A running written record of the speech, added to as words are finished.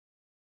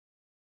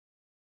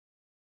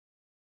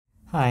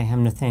Hi,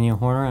 I'm Nathaniel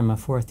Horner. I'm a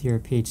fourth-year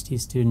PhD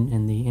student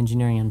in the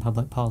Engineering and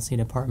Public Policy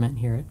Department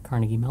here at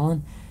Carnegie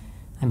Mellon.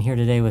 I'm here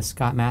today with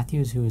Scott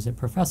Matthews, who is a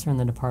professor in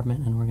the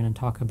department, and we're going to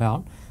talk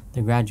about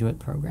the graduate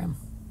program.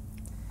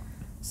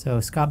 So,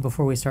 Scott,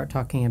 before we start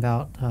talking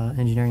about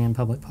Engineering and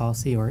Public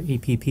Policy, or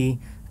EPP,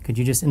 could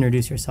you just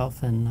introduce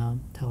yourself and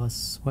tell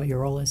us what your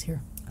role is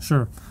here?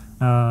 Sure.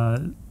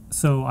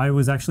 So I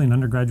was actually an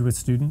undergraduate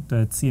student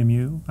at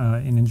CMU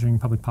in Engineering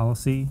and Public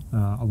Policy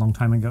a long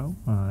time ago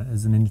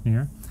as an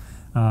engineer.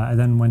 I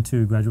then went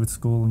to graduate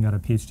school and got a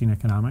PhD in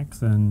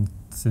economics, and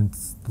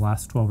since the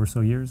last 12 or so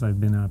years I've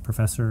been a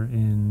professor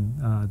in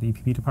the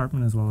EPP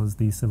department as well as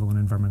the Civil and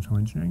Environmental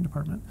Engineering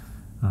department.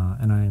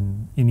 And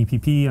I'm in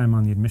EPP, I'm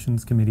on the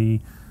admissions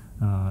committee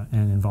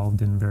and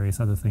involved in various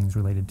other things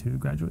related to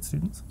graduate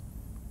students.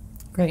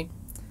 Great.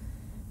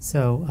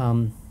 So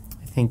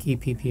I think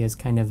EPP is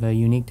kind of a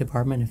unique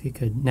department. If you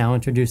could now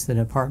introduce the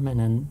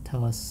department and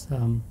tell us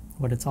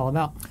what it's all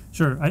about.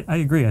 Sure, I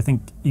agree. I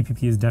think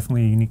EPP is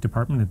definitely a unique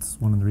department. It's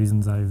one of the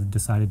reasons I've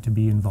decided to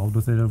be involved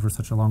with it over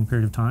such a long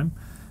period of time.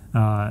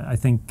 I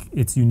think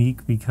it's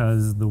unique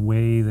because the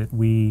way that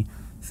we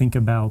think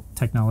about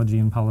technology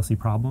and policy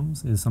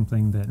problems is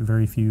something that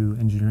very few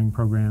engineering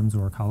programs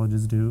or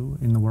colleges do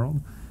in the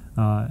world.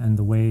 And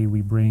the way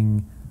we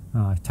bring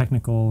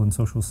technical and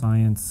social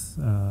science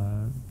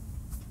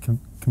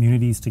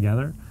communities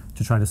together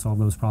to try to solve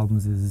those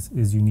problems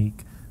is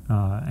unique.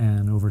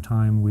 And over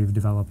time, we've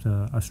developed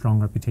a strong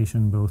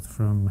reputation, both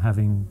from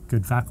having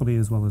good faculty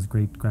as well as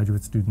great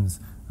graduate students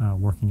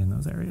working in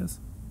those areas.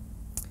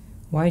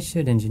 Why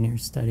should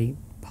engineers study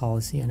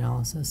policy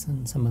analysis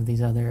and some of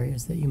these other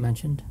areas that you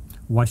mentioned?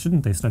 Why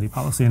shouldn't they study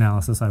policy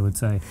analysis, I would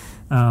say?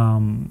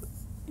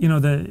 You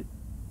know,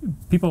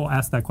 people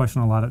ask that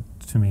question a lot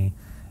to me,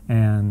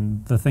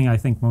 and the thing I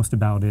think most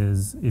about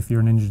is if you're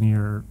an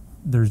engineer,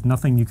 there's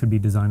nothing you could be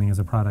designing as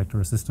a product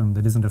or a system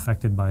that isn't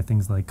affected by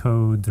things like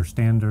codes or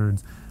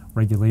standards,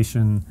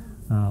 regulation,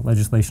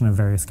 legislation of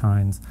various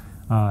kinds.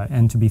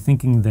 And to be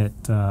thinking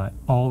that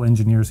all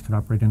engineers could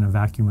operate in a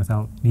vacuum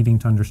without needing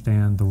to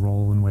understand the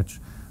role in which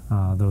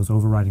those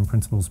overriding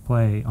principles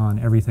play on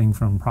everything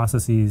from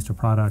processes to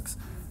products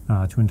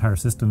to entire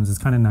systems is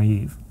kind of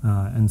naive.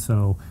 And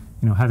so,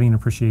 you know, having an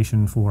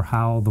appreciation for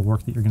how the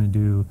work that you're going to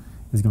do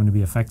is going to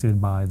be affected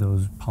by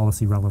those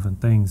policy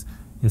relevant things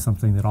is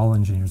something that all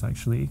engineers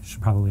actually should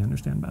probably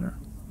understand better.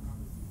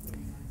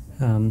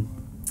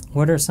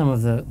 What are some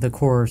of the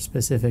core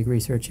specific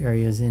research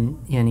areas in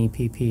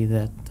EPP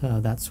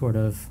that that sort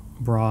of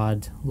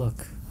broad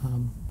look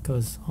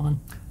goes on?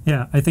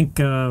 Yeah, I think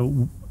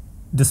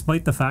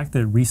despite the fact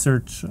that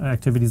research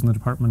activities in the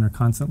department are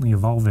constantly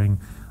evolving,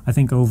 I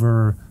think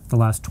over the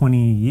last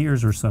 20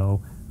 years or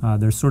so,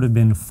 there's sort of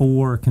been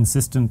 4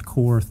 consistent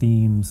core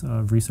themes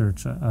of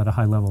research at a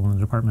high level in the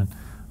department.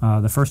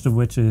 The first of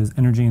which is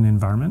energy and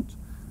environment.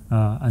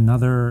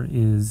 Another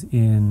is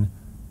in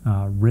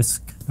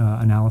risk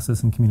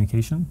analysis and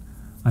communication.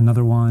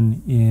 Another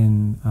one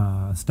in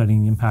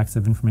studying the impacts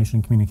of information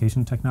and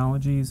communication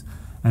technologies.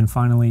 And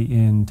finally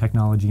in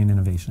technology and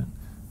innovation.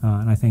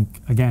 And I think,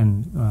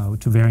 again,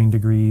 to varying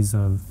degrees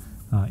of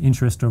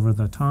interest over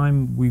the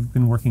time, we've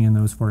been working in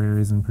those 4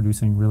 areas and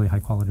producing really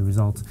high quality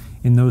results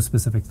in those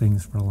specific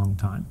things for a long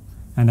time.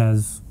 And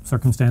as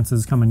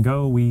circumstances come and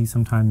go, we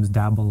sometimes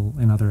dabble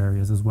in other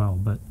areas as well,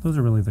 but those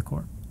are really the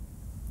core.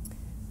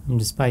 And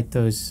despite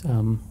those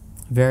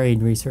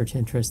varied research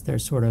interests,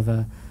 there's sort of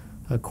a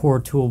core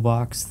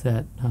toolbox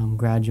that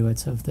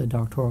graduates of the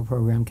doctoral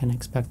program can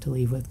expect to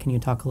leave with. Can you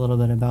talk a little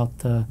bit about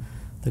the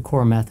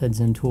core methods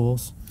and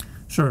tools?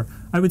 Sure.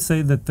 I would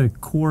say that the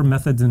core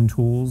methods and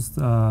tools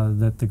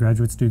that the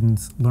graduate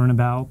students learn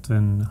about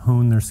and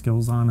hone their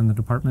skills on in the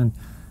department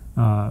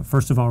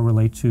first of all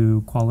relate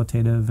to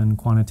qualitative and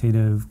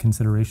quantitative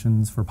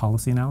considerations for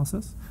policy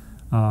analysis,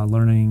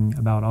 learning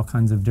about all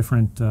kinds of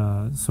different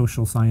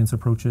social science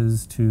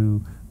approaches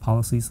to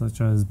policy,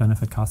 such as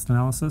benefit cost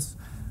analysis,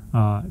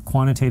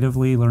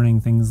 quantitatively learning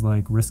things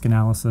like risk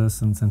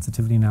analysis and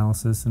sensitivity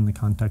analysis in the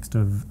context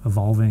of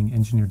evolving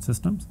engineered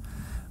systems.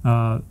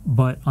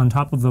 But on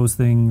top of those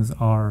things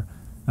are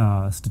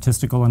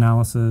statistical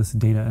analysis,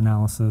 data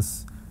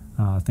analysis,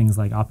 things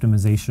like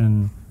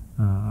optimization.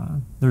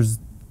 There's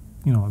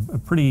a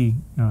pretty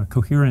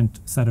coherent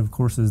set of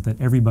courses that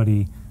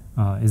everybody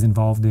is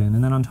involved in.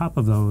 And then on top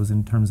of those,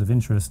 in terms of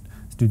interest,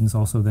 students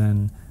also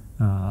then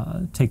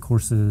take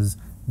courses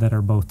that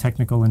are both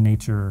technical in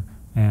nature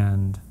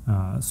and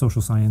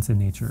social science in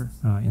nature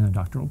in a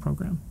doctoral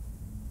program.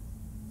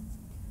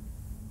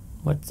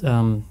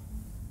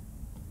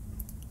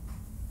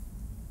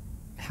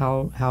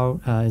 How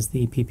is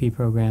the EPP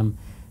program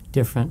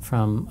different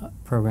from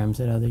programs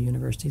at other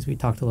universities? We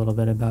talked a little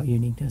bit about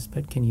uniqueness,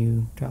 but can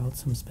you draw out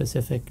some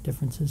specific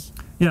differences?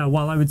 Yeah,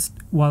 while I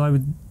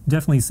would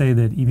definitely say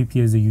that EPP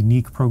is a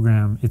unique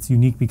program, it's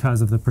unique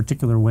because of the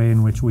particular way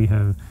in which we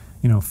have,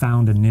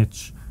 found a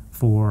niche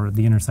for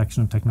the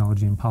intersection of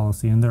technology and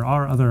policy. And there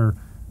are other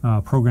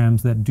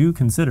programs that do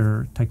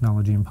consider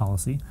technology and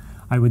policy.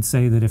 I would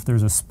say that if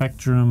there's a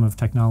spectrum of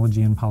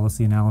technology and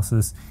policy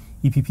analysis,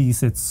 EPP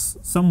sits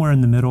somewhere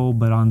in the middle,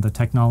 but on the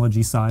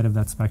technology side of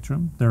that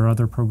spectrum. There are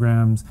other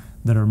programs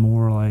that are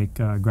more like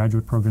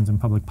graduate programs in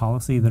public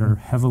policy that are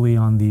heavily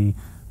on the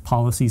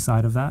policy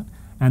side of that.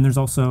 And there's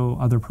also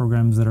other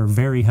programs that are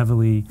very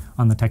heavily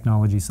on the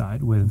technology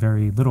side with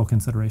very little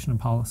consideration of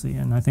policy.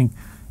 And I think,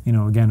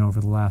 again, over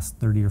the last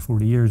 30 or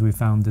 40 years, we've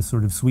found this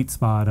sort of sweet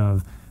spot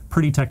of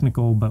pretty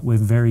technical, but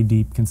with very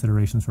deep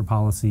considerations for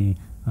policy,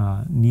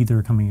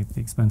 neither coming at the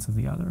expense of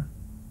the other.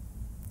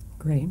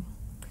 Great.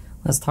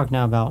 Let's talk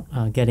now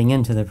about getting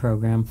into the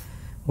program.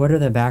 What are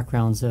the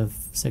backgrounds of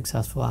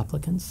successful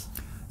applicants?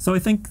 So I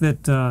think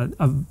that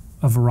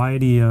a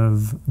variety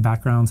of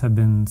backgrounds have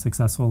been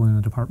successful in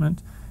the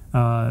department.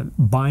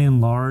 By and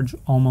large,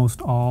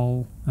 almost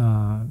all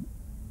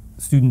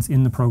students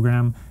in the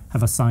program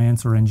have a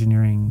science or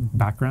engineering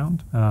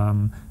background.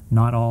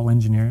 Not all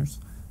engineers.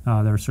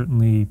 There are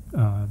certainly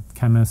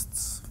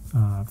chemists,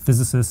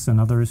 physicists, and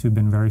others who've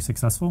been very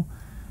successful.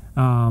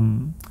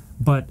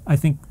 But I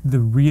think the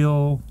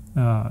real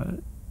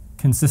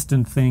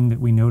consistent thing that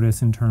we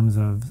notice in terms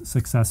of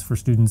success for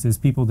students is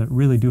people that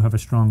really do have a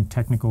strong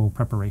technical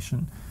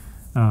preparation.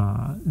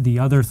 The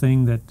other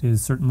thing that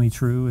is certainly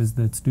true is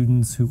that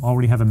students who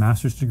already have a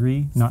master's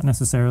degree, not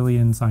necessarily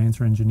in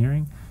science or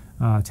engineering,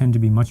 tend to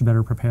be much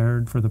better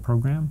prepared for the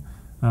program.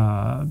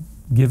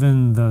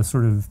 Given the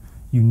sort of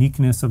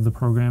uniqueness of the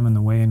program and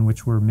the way in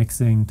which we're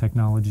mixing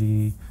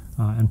technology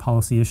and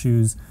policy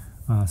issues,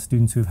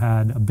 students who've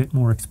had a bit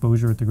more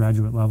exposure at the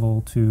graduate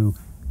level to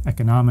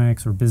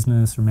economics or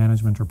business or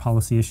management or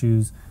policy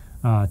issues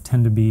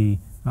tend to be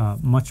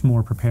much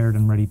more prepared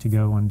and ready to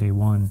go on day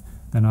one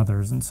than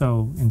others. And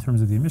so in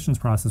terms of the admissions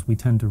process, we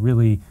tend to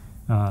really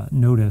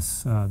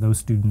notice those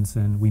students,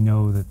 and we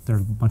know that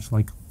they're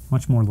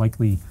much more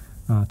likely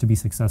to be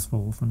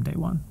successful from day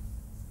one.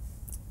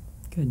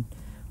 Good.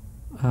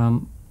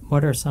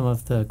 What are some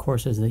of the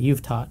courses that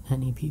you've taught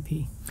in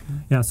EPP?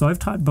 Yeah, so I've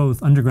taught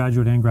both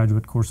undergraduate and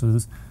graduate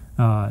courses.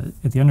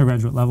 At the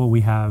undergraduate level,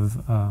 we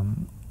have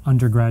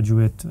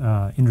undergraduate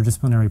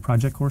interdisciplinary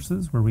project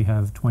courses where we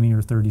have 20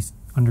 or 30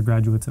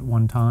 undergraduates at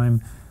one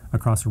time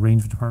across a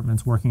range of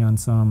departments working on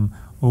some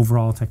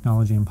overall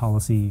technology and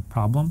policy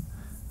problem.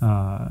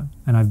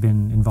 And I've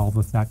been involved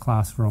with that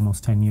class for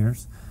almost 10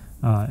 years.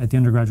 At the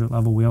undergraduate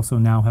level, we also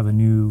now have a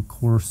new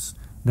course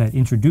that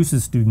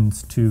introduces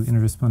students to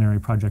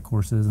interdisciplinary project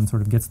courses and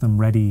sort of gets them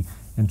ready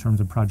in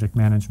terms of project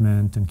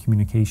management and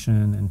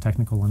communication and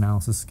technical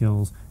analysis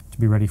skills to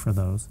be ready for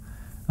those.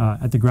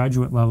 At the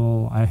graduate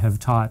level, I have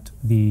taught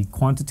the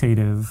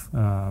quantitative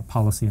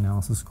policy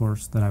analysis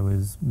course that I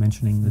was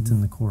mentioning that's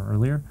in the core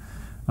earlier.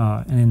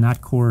 And in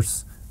that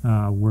course,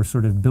 we're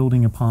sort of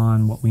building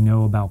upon what we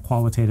know about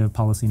qualitative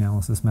policy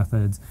analysis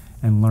methods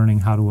and learning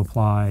how to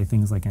apply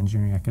things like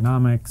engineering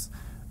economics,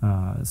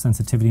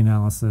 sensitivity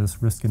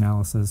analysis, risk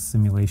analysis,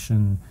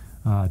 simulation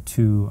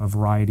to a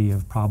variety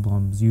of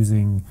problems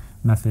using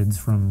methods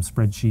from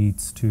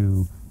spreadsheets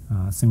to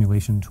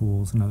simulation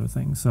tools and other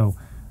things. So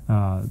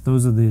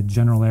those are the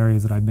general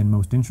areas that I've been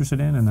most interested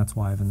in, and that's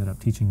why I've ended up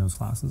teaching those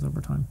classes over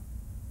time.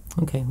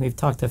 Okay, we've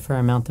talked a fair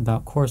amount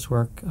about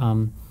coursework.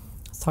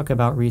 Let's talk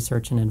about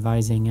research and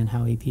advising and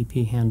how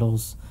EPP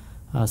handles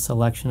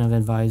selection of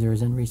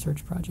advisors and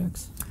research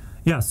projects.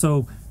 Yeah,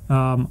 so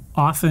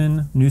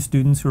often new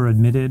students who are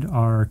admitted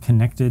are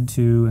connected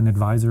to an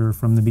advisor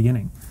from the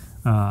beginning.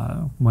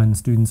 When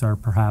students are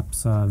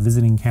perhaps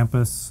visiting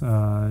campus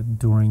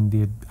during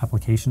the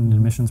application and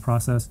admissions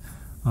process,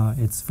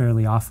 it's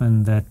fairly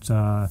often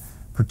that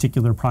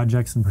particular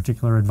projects and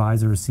particular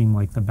advisors seem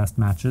like the best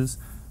matches.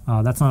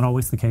 That's not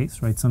always the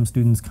case, right? Some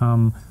students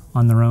come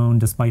on their own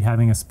despite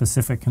having a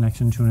specific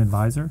connection to an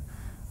advisor,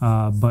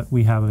 but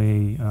we have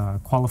a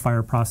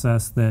qualifier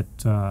process that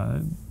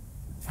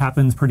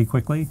happens pretty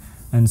quickly,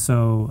 and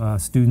so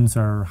students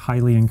are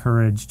highly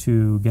encouraged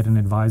to get an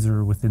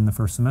advisor within the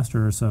first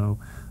semester or so,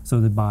 so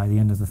that by the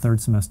end of the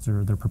third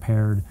semester they're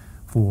prepared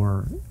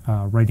for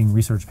writing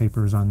research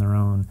papers on their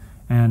own.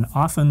 And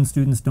often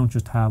students don't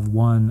just have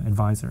one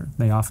advisor.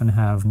 They often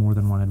have more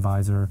than one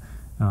advisor.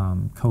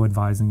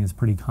 Co-advising is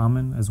pretty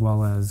common, as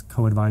well as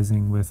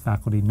co-advising with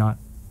faculty not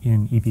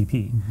in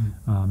EPP.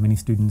 Many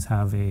students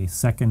have a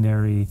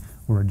secondary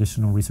or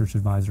additional research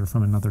advisor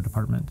from another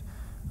department.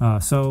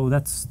 So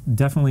that's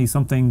definitely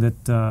something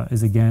that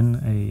is,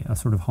 again, a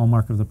sort of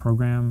hallmark of the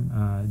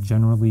program,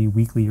 generally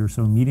weekly or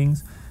so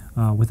meetings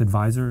with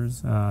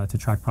advisors to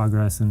track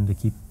progress and to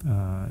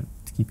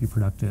keep you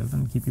productive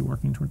and keep you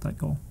working toward that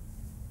goal.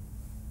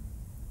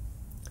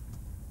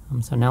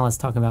 So now let's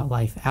talk about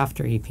life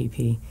after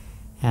EPP.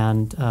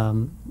 And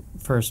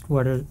first,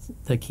 what are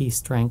the key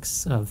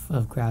strengths of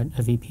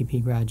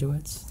EPP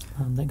graduates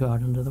that go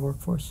out into the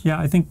workforce? Yeah,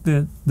 I think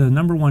the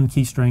number one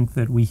key strength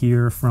that we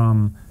hear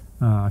from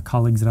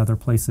colleagues at other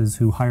places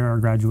who hire our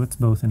graduates,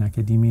 both in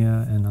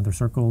academia and other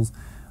circles,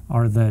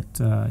 are that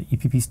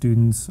EPP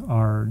students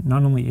are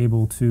not only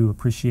able to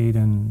appreciate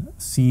and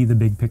see the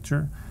big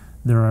picture,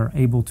 they are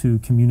able to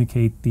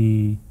communicate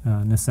the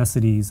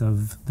necessities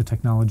of the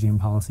technology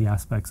and policy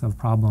aspects of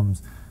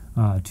problems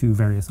to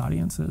various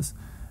audiences.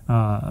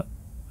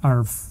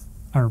 Our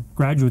our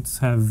graduates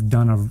have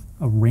done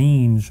a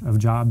range of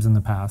jobs in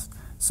the past.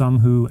 Some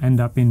who end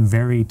up in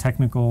very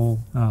technical,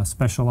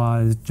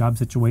 specialized job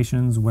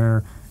situations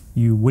where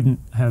you wouldn't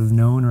have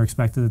known or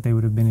expected that they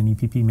would have been an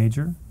EPP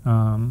major,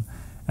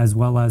 as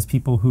well as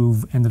people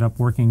who've ended up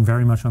working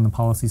very much on the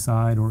policy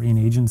side or in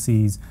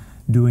agencies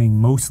doing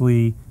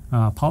mostly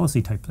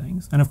policy type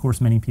things, and of course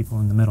many people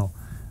in the middle.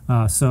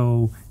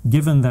 So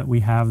given that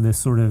we have this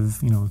sort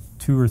of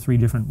 2 or 3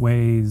 different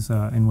ways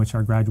in which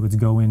our graduates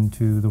go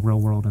into the real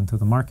world and to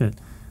the market,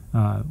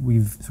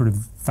 we've sort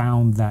of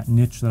found that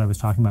niche that I was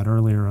talking about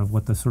earlier of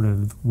what the sort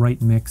of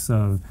right mix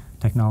of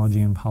technology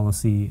and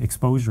policy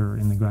exposure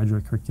in the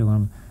graduate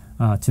curriculum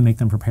to make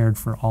them prepared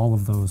for all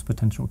of those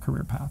potential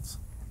career paths.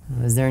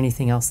 Is there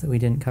anything else that we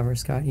didn't cover,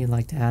 Scott, you'd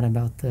like to add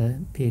about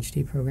the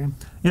PhD program?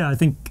 Yeah, I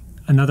think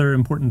another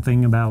important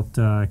thing about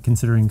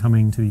considering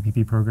coming to the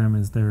EPP program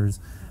is there's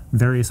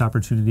various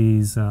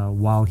opportunities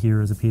while here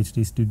as a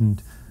PhD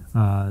student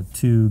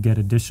to get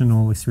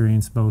additional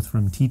experience both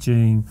from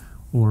teaching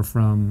or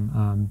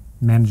from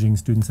managing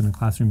students in a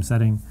classroom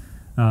setting.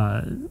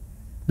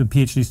 The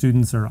PhD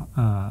students are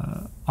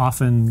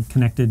often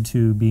connected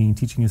to being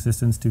teaching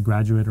assistants to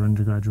graduate or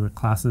undergraduate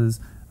classes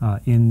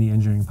in the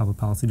Engineering and Public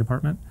Policy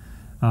Department.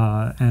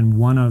 And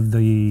one of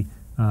the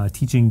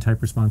teaching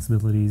type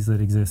responsibilities that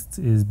exists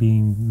is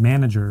being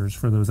managers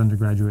for those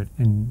undergraduate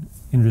and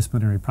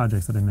interdisciplinary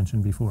projects that I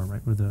mentioned before, right,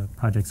 where the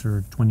projects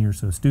are 20 or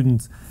so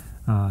students.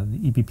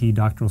 The EPP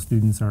doctoral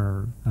students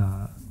are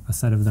a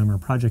set of them are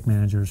project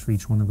managers for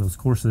each one of those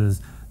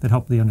courses that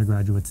help the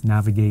undergraduates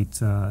navigate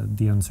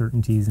the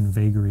uncertainties and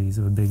vagaries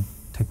of a big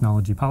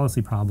technology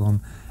policy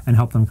problem and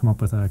help them come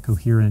up with a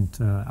coherent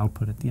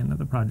output at the end of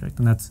the project.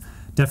 And that's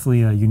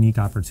definitely a unique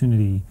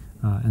opportunity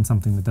and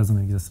something that doesn't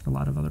exist at a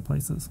lot of other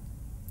places.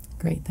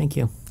 Great, thank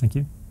you. Thank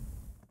you.